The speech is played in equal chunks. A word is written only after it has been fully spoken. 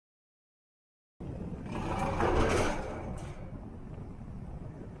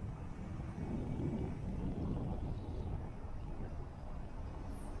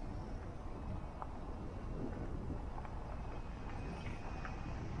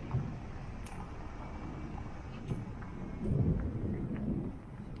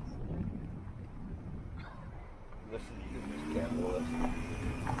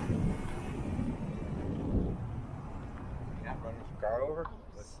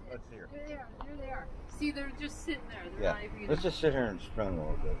Let's see her. There they are. There they are. See, they're just sitting there. They're Yeah. not even. Let's just sit here and spin a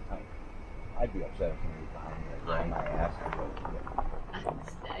little bit. I'd be upset if somebody behind me grabbed my ass.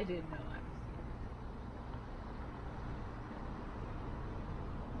 I didn't know.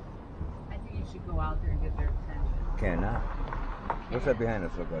 I think you should go out there and get their attention. Cannot. What's that behind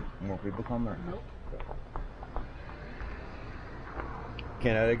us look like? More people come or? Nope.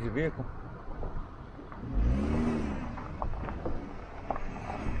 Cannot exit vehicle.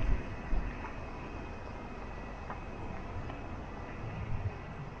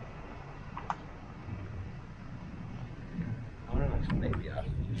 I wonder if maybe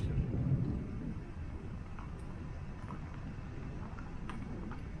ostriches.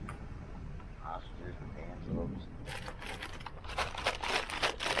 Ostriches and antelopes.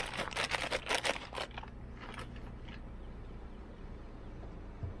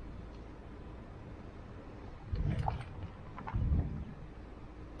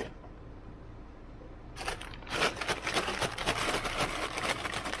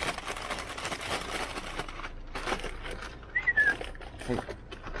 Hey,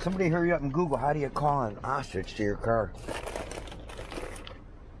 somebody hurry up and Google how do you call an ostrich to your car?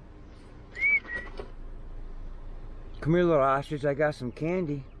 Come here, little ostrich. I got some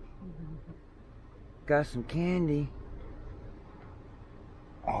candy. Got some candy.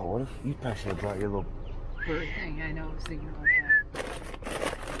 Oh, what if you probably should have brought your little Bird thing. I know. I was thinking about that.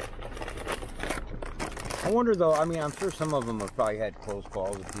 I wonder though, I mean, I'm sure some of them have probably had close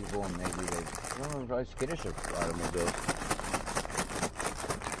calls with people and maybe they, probably skittish of automobiles.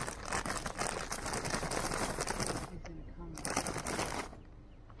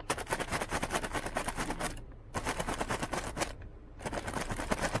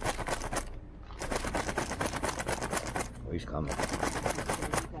 Oh, he's coming.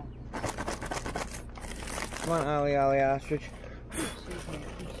 Come on, Ollie, Ollie, ostrich. Keep shaking it.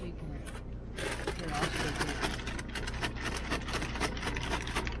 Keep shaking it. Here, I'll shake it.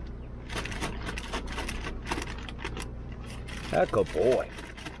 That's a good boy.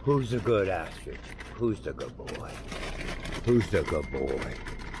 Who's the good ostrich? Who's the good boy? Who's the good boy?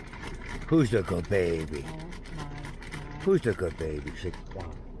 Who's the good baby? Oh my God. Who's the good baby? Shake it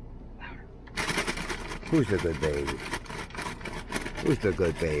down. Louder. Who's the good baby? Who's the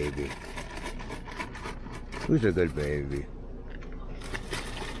good baby? Who's the good baby?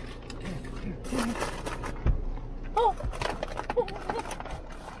 Oh!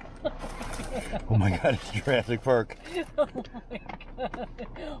 Oh my God, it's Jurassic Park. Oh my God.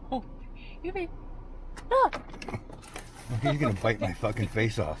 Oh, you mean... Ah! He's gonna bite my fucking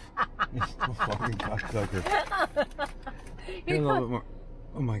face off. He's a fucking cocksucker. Here, a little bit more.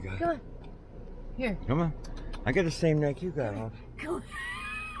 Oh my God. Come on. Here. Come on. I got the same neck you got, huh? Come on.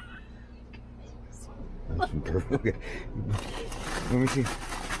 That's some perfect. Okay. Let me see.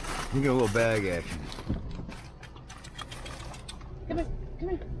 Let me get a little bag action. Come here. Come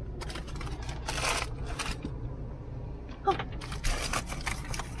here. Oh.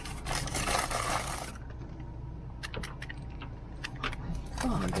 Oh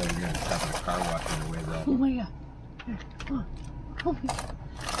my God, you're gonna stop at a car wash on the way though. Oh my God. Here. Come on. Oh my God.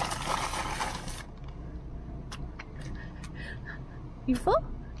 You full?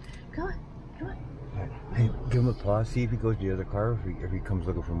 Come on. Come on. Hey, give him a paw, see if he goes to the other car, if he comes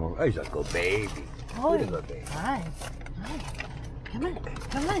looking for more. Oh, he's a good baby. Oh, He's a good baby. hi. Hi. Come on.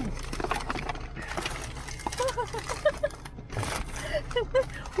 Come on.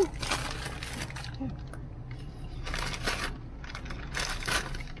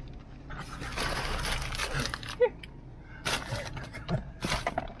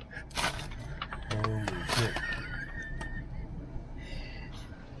 Holy shit.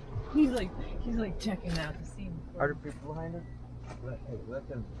 He's like checking out to see. Are there people behind her? Let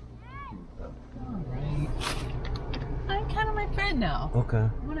them. All right. I'm kind of my friend now. Okay.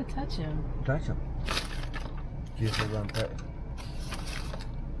 I want to touch him. Touch him. Just a run pet.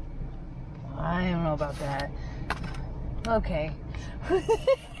 I don't know about that. Okay.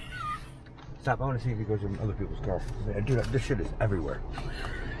 Stop, I want to see if he goes in other people's car. Dude, this shit is everywhere.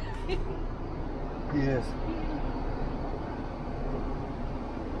 Yes.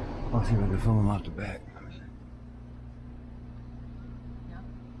 I'll see if I can film him out the back.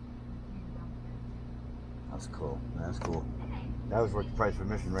 That's cool. That's cool. That was worth the price of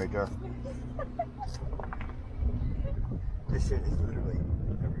admission right there. This shit is literally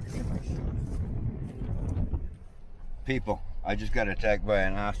everything in my shoes. People, I just got attacked by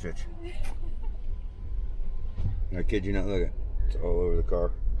an ostrich. I kid you not, look at it. It's all over the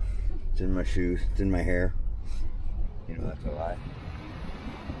car. It's in my shoes. It's in my hair. You know that's a lie.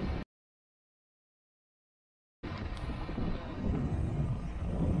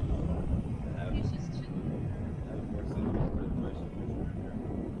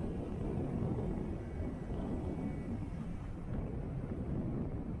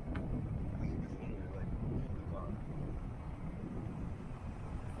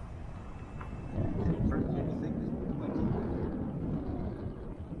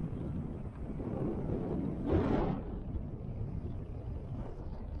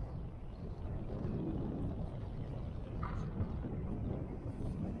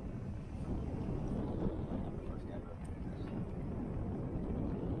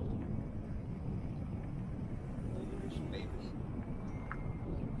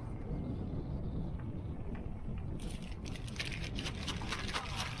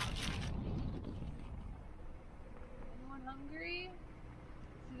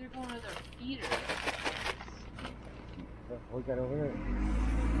 we got over there?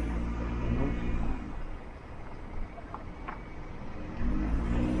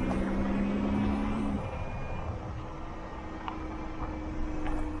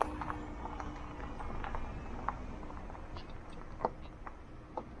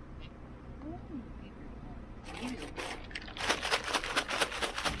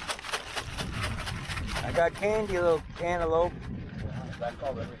 I got candy, a little cantaloupe. I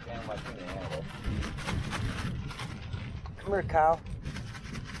called every cantaloupe I can antelope. Come here, cow.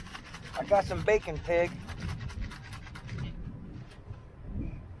 I got some bacon, pig.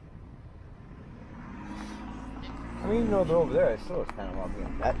 I mean, even though they're over there, it still is kind of about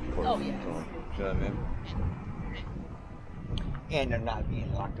being that close. Oh, yeah. To them. You know what I mean? And they're not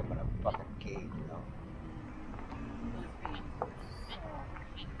being locked up in a fucking cage, you know?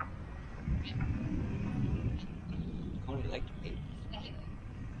 CONY like to eat.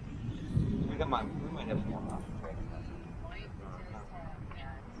 We might have some more off.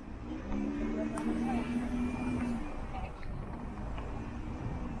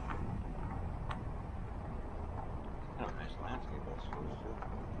 Oh, nice landscape, that's cool too.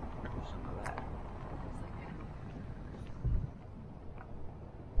 Some of that.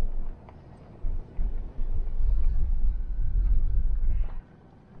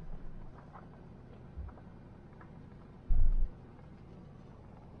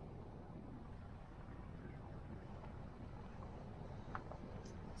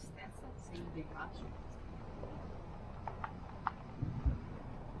 That's that same big ostrich.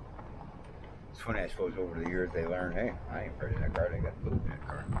 It's funny, I suppose over the years they learn, hey, I ain't afraid of that car, they got food in that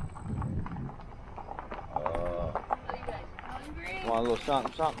car. Are you guys hungry? Want a little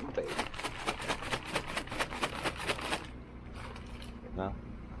something, something, baby? No?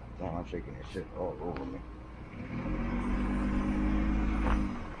 Damn, I'm shaking this shit all over me.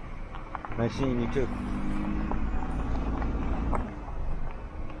 Nice seeing you too.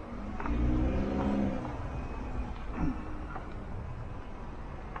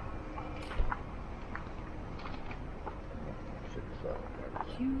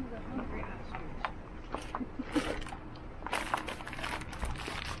 Cue the hungry ostrich.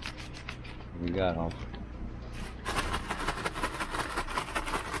 We got home.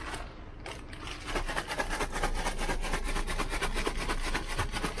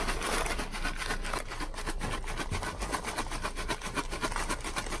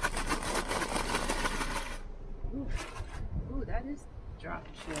 Ooh, that is drop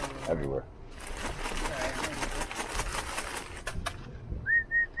chill. Everywhere. Sorry,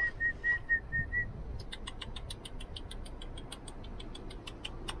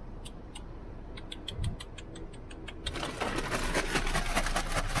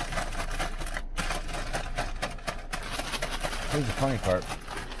 Here's the funny part.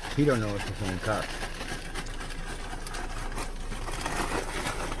 He don't know it's the same car.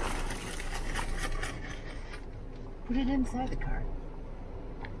 put it inside the car.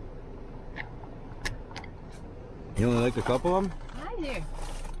 You only like a couple of them? Hi there.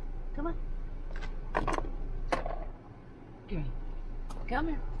 Come on. Come here. Come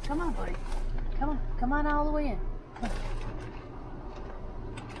here. Come on, buddy. Come on. Come on all the way in. Come on.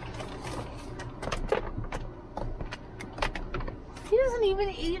 He doesn't even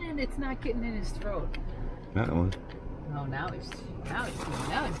eat it. It's not getting in his throat. That one. Oh, now he's got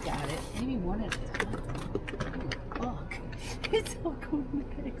it. Maybe one at a time. Fuck. It's so cool in the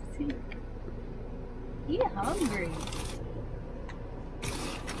back seat. He's hungry.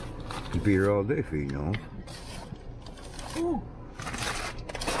 You'd be here all day for you know. Ooh.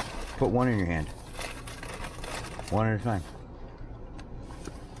 Put one in your hand. One at a time.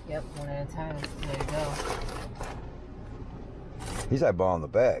 Yep, one at a time. That's the way to go. He's eyeballing the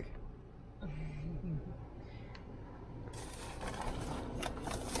bag.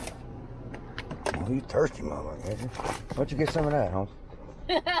 Oh, you thirsty, mama. Why don't you get some of that, Holmes?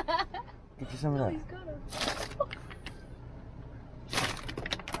 Get you some of Oh, that. he's got her.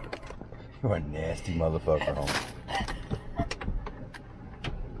 You're a nasty motherfucker, Holmes.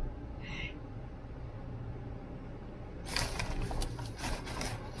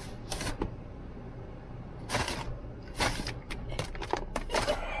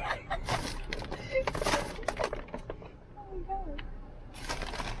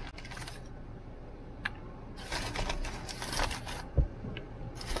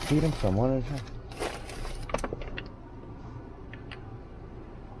 Feed him some, one at a time.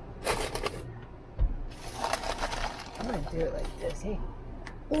 I'm gonna do it like this. Hey.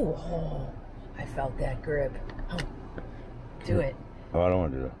 Ooh, oh, I felt that grip. Oh, do it. Oh, I don't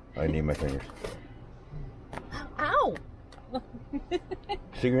want to do that. I need my fingers. Ow!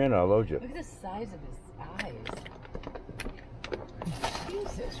 Stick your hand, I'll load you. Look at the size of his eyes.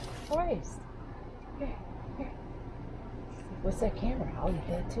 Jesus Christ. Here, here. What's that camera? I'll eat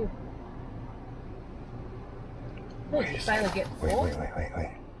that too. Look, you finally get full. Wait.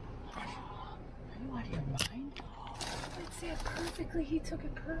 Are you out of your mind? Let's say it perfectly. He took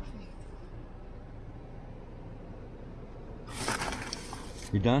it perfect.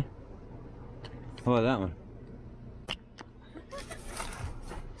 You done? How about that one?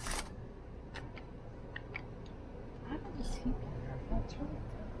 How does he get her? That's right.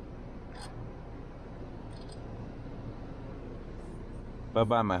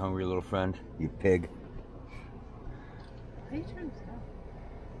 Bye-bye, my hungry little friend. You pig. How do you turn this off?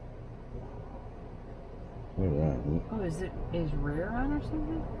 What is that? Oh, is rear on or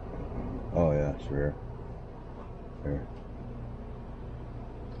something? Oh, yeah, it's rear. Here.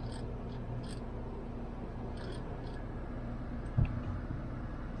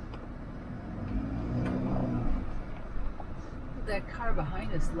 That car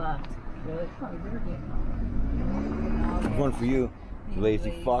behind us left. Really? Oh, they're getting on. There's one for you, You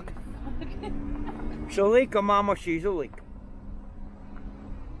lazy fuck. Shalika, mama, she's a leak.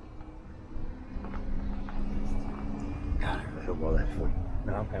 God, I really hope all that footage.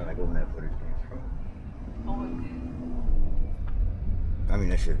 No, I'm kind of like hoping that footage came from. Oh, it did. I mean,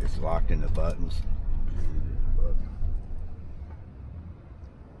 that shit is locked in the buttons.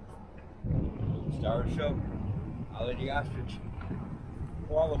 Star of the show. Ollie the Ostrich.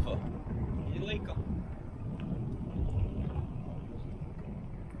 Qualified. Illegal.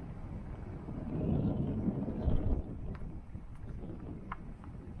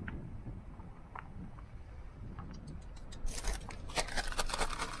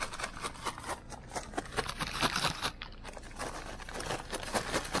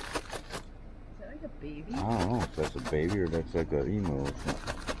 Baby? I don't know if that's a baby or that's like an emo or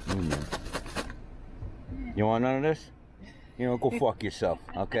something. You want none of this? You know, go fuck yourself,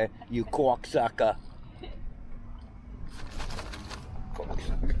 okay? You cocksucker.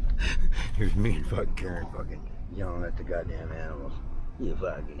 Cocksucker. Here's me and fucking Karen fucking yelling at the goddamn animals. You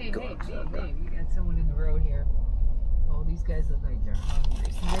fucking cocksucker. Hey, you got someone in the road here. Oh, these guys look like they're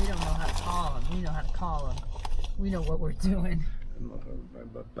hungry. So they don't know how to call them. We know how to call them. We know what we're doing.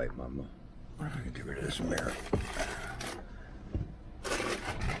 Bite mama. I'm gonna get rid of this mirror.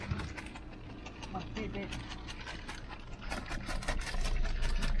 Oh, baby.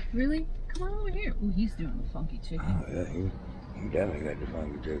 Really? Come on over here. Ooh, he's doing the funky chicken. Oh, yeah, you definitely got the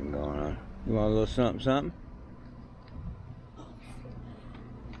funky chicken going on. You want a little something, something?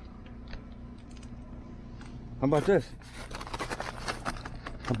 How about this?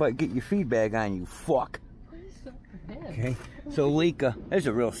 How about get your feedback on, you fuck? What is up for him? Okay, so Lika, it's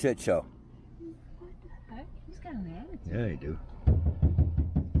a real shit show. What the heck? He's got an attitude. Yeah, you do.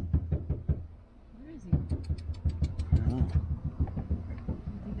 Where is he? I don't know.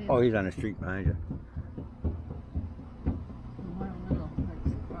 Oh, he's on the street behind you.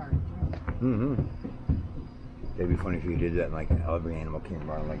 Mm-hmm. It'd be funny if you did that and like every animal came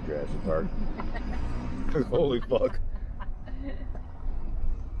around like Jurassic Park. Holy fuck.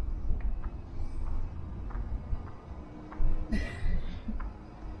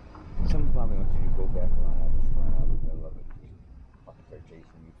 Someone probably wants you to go back around all this fun out in the middle of it. Fucking start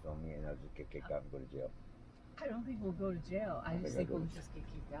chasing you, film me, and I'll just get kicked out and go to jail. I don't think we'll go to jail. I just think we'll just get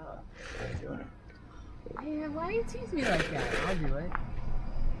kicked out. Yeah. Man, why you tease me like that? I'll do it.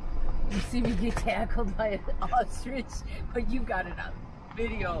 You see me get tackled by an ostrich, but you got it on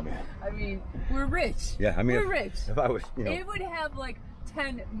video. I mean, we're rich. Yeah, I mean, we're rich. If I was, you know, it would have like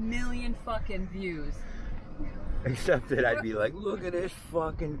 10 million fucking views. Except that I'd be like, look at this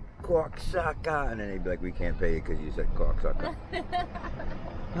fucking cocksucker, and then they'd be like, we can't pay you because you said cocksucker.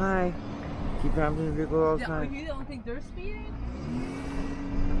 Hi. Keep driving to the vehicle all the time. You don't think they're speeding?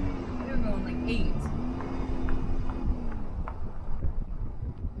 They're going like 8.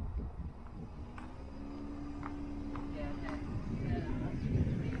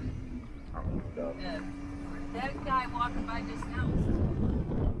 Yeah. That guy walking by just now.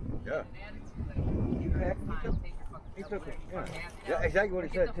 Yeah. He took it. Yeah, exactly what he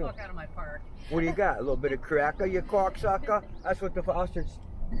said too. Get the fuck out of my park. What do you got? A little bit of cracker, you cocksucker? That's what the Ostrich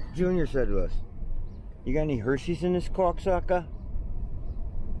Jr. said to us. You got any Hershey's in this cocksucker?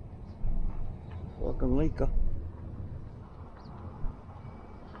 Fucking Lika.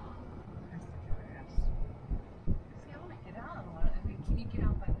 See, I want to get out. I mean, can you get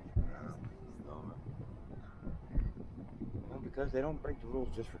out by the No, because they don't break the rules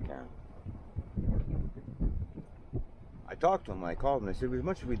just for Karen. I talked to him, I called him, I said, as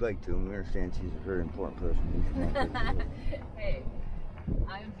much as we'd like to, and we understand she's a very important person. Hey,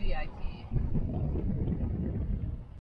 I'm VIP.